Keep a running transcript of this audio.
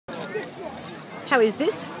How is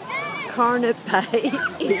this? Coronet Bay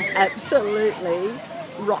is absolutely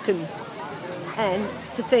rockin'. And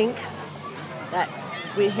to think that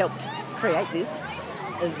we helped create this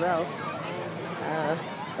as well.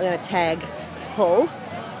 We're going to tag Paul.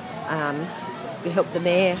 We helped the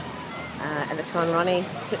mayor at the time, Ronnie,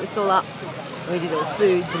 set this all up. We did all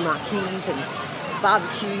foods and marquees and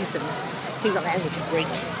barbecues and things like that. And we could drink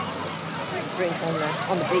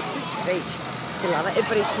on the beach. This is the beach. Do you love it?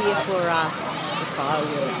 Everybody's here for the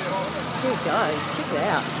fireworks. Here we go. Check it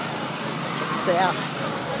out. Check this out.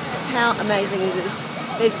 How amazing is this?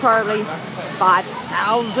 There's probably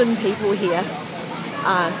 5,000 people here.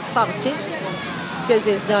 5 or 6, because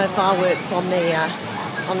there's no fireworks on the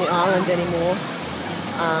island anymore.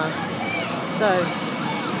 So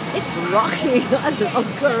it's rocking. I love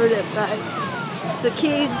Coronet Bay. It's for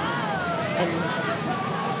kids and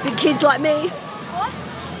big kids like me. What?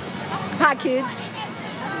 Hi kids.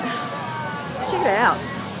 Check it out.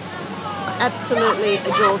 I absolutely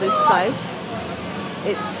adore this place.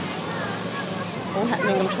 It's all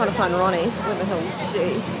happening. I'm trying to find Ronnie. Where the hell is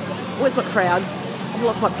she? Where's my crowd? I've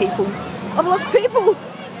lost my people. I've lost people!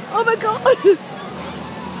 Oh my god!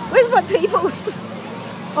 Where's my peoples?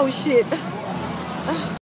 Oh shit.